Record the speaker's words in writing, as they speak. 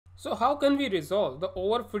So how can we resolve the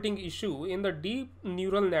overfitting issue in the deep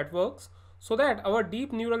neural networks so that our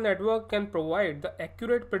deep neural network can provide the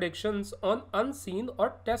accurate predictions on unseen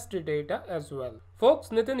or tested data as well? Folks,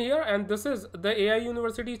 Nitin here, and this is the AI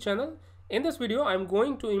University channel. In this video, I'm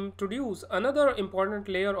going to introduce another important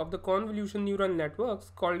layer of the convolution neural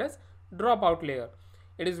networks called as dropout layer.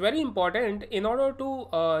 It is very important in order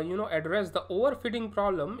to address the overfitting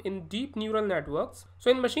problem in deep neural networks.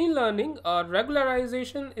 So in machine learning,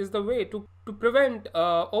 regularization is the way to prevent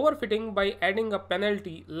overfitting by adding a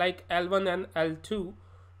penalty like L1 and L2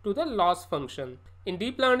 to the loss function. In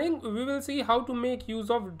deep learning, we will see how to make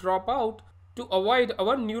use of dropout to avoid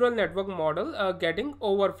our neural network model getting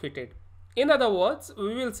overfitted. In other words,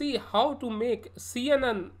 we will see how to make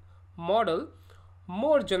CNN model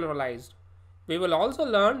more generalized. We will also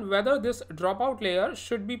learn whether this dropout layer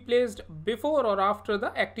should be placed before or after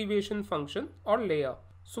the activation function or layer.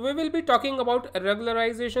 So we will be talking about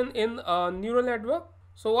regularization in a neural network.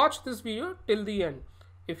 So watch this video till the end.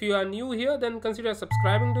 If you are new here, then consider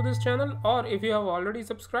subscribing to this channel, or if you have already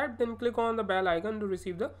subscribed, then click on the bell icon to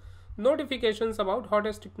receive the notifications about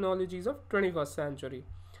hottest technologies of 21st century.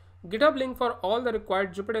 GitHub link for all the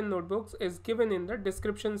required Jupyter notebooks is given in the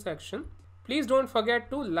description section. Please don't forget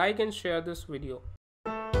to like and share this video.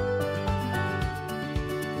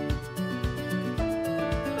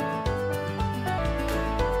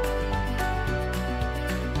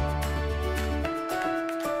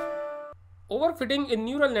 Overfitting in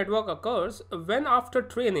neural network occurs when after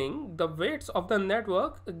training, the weights of the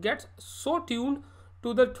network gets so tuned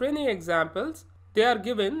to the training examples they are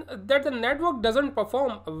given that the network doesn't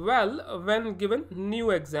perform well when given new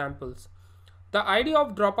examples. The idea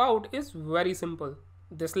of dropout is very simple.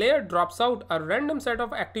 This layer drops out a random set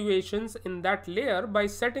of activations in that layer by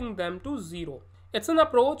setting them to 0. It's an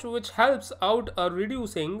approach which helps out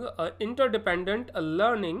reducing interdependent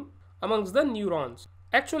learning amongst the neurons.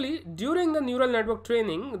 Actually, during the neural network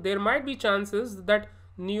training, there might be chances that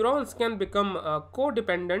neurons can become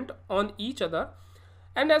codependent on each other,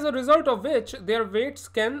 and as a result of which their weights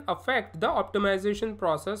can affect the optimization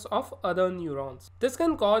process of other neurons. This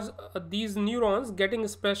can cause these neurons getting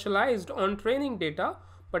specialized on training data,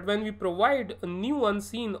 but when we provide a new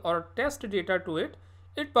unseen or test data to it,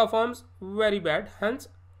 it performs very bad, hence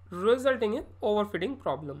resulting in overfitting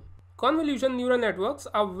problem. Convolution neural networks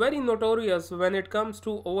are very notorious when it comes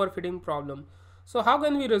to overfitting problem. So how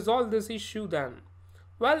can we resolve this issue then?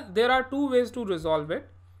 Well, there are two ways to resolve it.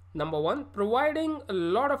 Number one, providing a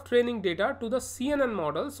lot of training data to the CNN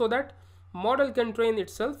model so that model can train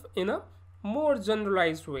itself in a more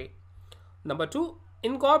generalized way. Number two,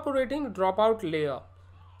 incorporating dropout layer.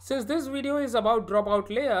 Since this video is about dropout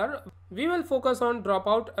layer, we will focus on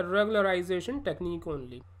dropout regularization technique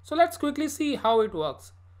only. So let's quickly see how it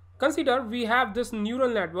works. Consider we have this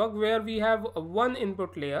neural network where we have one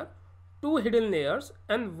input layer, two hidden layers,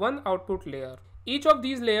 and one output layer. Each of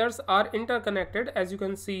these layers are interconnected, as you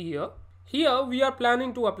can see here. Here we are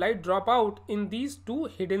planning to apply dropout in these two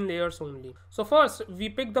hidden layers only. So first we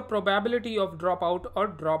pick the probability of dropout or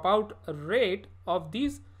dropout rate of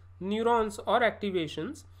these neurons or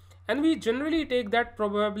activations, and we generally take that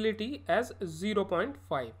probability as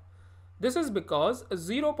 0.5. This is because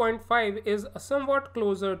 0.5 is somewhat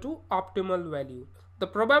closer to optimal value. The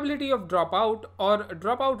probability of dropout or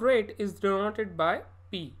dropout rate is denoted by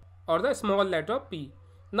P, or the small letter p.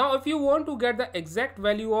 Now if you want to get the exact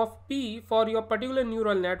value of p for your particular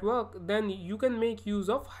neural network, then you can make use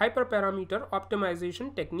of hyperparameter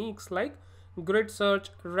optimization techniques like grid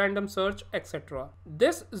search, random search, etc.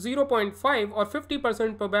 This 0.5 or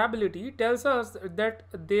 50% probability tells us that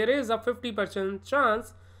there is a 50%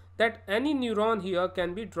 chance that any neuron here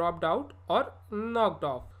can be dropped out or knocked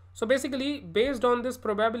off. So basically, based on this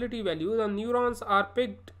probability value, the neurons are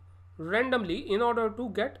picked randomly in order to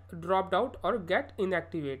get dropped out or get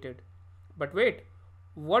inactivated. But wait,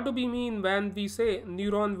 what do we mean when we say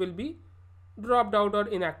neuron will be dropped out or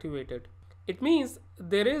inactivated? It means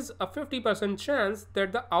there is a 50% chance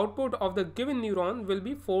that the output of the given neuron will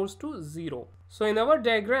be forced to 0. So in our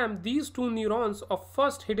diagram, these two neurons of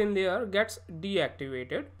first hidden layer gets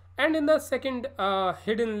deactivated, and in the second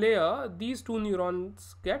hidden layer, these two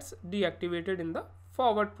neurons gets deactivated in the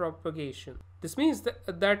forward propagation. This means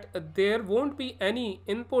that there won't be any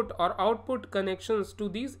input or output connections to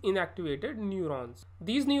these inactivated neurons.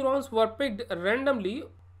 These neurons were picked randomly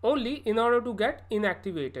only in order to get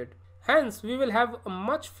inactivated. Hence, we will have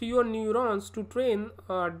much fewer neurons to train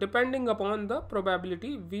depending upon the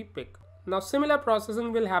probability we pick. Now, similar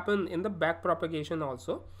processing will happen in the back propagation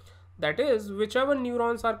also. That is, whichever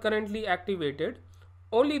neurons are currently activated,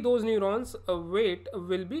 only those neurons weight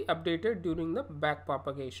will be updated during the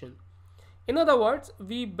backpropagation. In other words,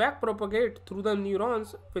 we backpropagate through the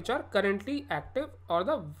neurons which are currently active or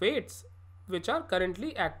the weights which are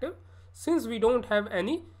currently active, since we don't have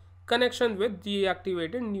any connection with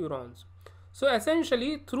deactivated neurons. So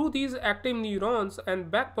essentially, through these active neurons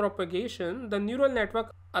and backpropagation, the neural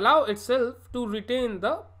network allow itself to retain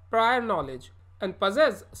the prior knowledge and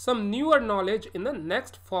possess some newer knowledge in the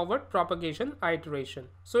next forward propagation iteration.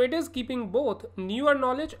 So it is keeping both newer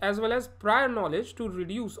knowledge as well as prior knowledge to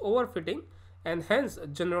reduce overfitting and hence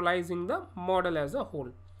generalizing the model as a whole.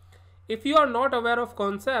 If you are not aware of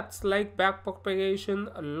concepts like backpropagation,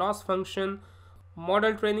 loss function,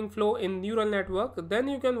 model training flow in neural network, then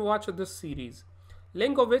you can watch this series,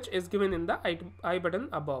 link of which is given in the I button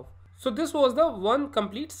above. So this was the one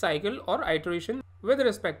complete cycle or iteration with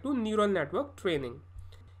respect to neural network training.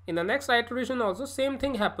 In the next iteration also same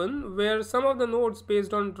thing happen, where some of the nodes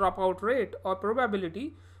based on dropout rate or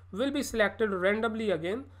probability will be selected randomly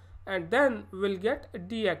again and then will get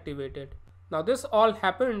deactivated. Now this all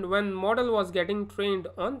happened when model was getting trained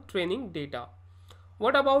on training data.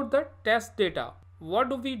 What about the test data? What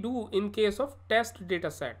do we do in case of test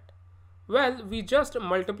data set? Well, we just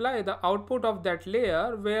multiply the output of that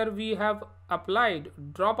layer where we have applied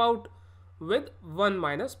dropout with 1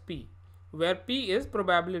 minus p, where p is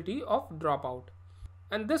probability of dropout.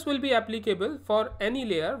 And this will be applicable for any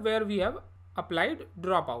layer where we have applied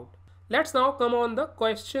dropout. Let's now come on the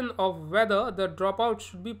question of whether the dropout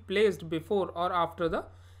should be placed before or after the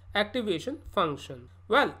activation function.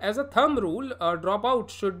 Well, as a thumb rule, a dropout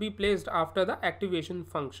should be placed after the activation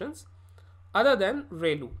functions other than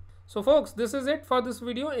ReLU. So folks, this is it for this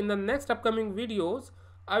video. In the next upcoming videos,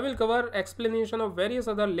 I will cover explanation of various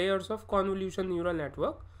other layers of convolution neural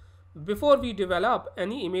network before we develop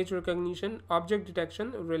any image recognition, object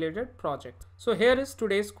detection related project. So here is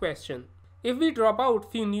today's question. If we drop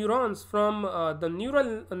out few neurons from the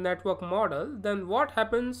neural network model, then what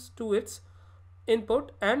happens to its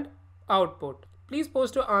input and output? Please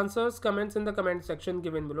post your answers, comments in the comment section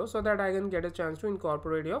given below so that I can get a chance to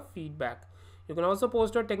incorporate your feedback. You can also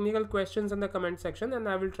post your technical questions in the comment section and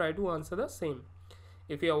I will try to answer the same.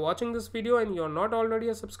 If you are watching this video and you are not already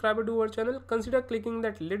a subscriber to our channel, consider clicking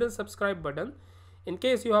that little subscribe button. In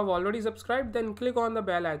case you have already subscribed, then click on the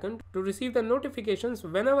bell icon to receive the notifications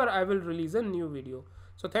whenever I will release a new video.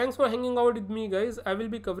 So thanks for hanging out with me guys. I will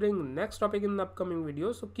be covering next topic in the upcoming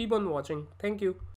video. So keep on watching. Thank you.